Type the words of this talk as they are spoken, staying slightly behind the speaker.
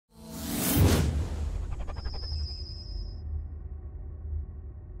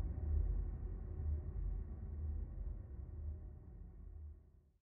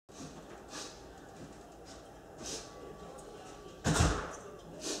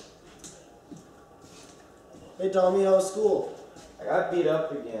Hey Tommy, how was school? I got beat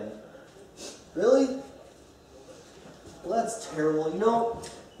up again. Really? Well, that's terrible. You know,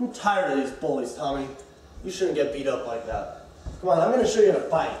 I'm tired of these bullies, Tommy. You shouldn't get beat up like that. Come on, I'm gonna show you how to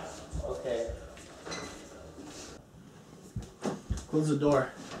fight. Okay. Close the door.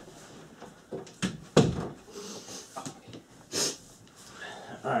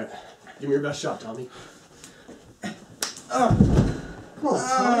 Alright, give me your best shot, Tommy. Come on,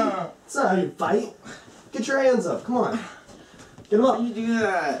 Tommy. That's not how you fight. Get your hands up, come on. Get them up. Why do you do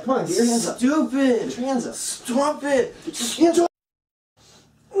that? Come on, get your hands up. Stupid! Get your hands up. Stop it! Get your hands up.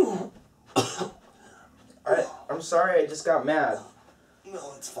 I'm sorry, I just got mad.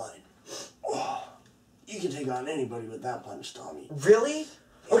 No, it's fine. Oh, you can take on anybody with that punch, Tommy. Really?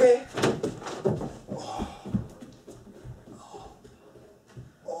 Okay.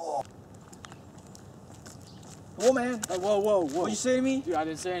 Whoa, man. Whoa. What'd you say to me? Dude, I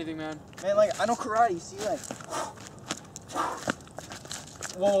didn't say anything, man. Man, like, I know karate. See, like...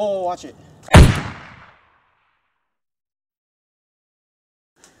 Whoa, watch it.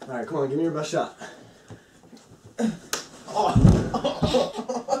 Alright, come on, give me your best shot. Oh.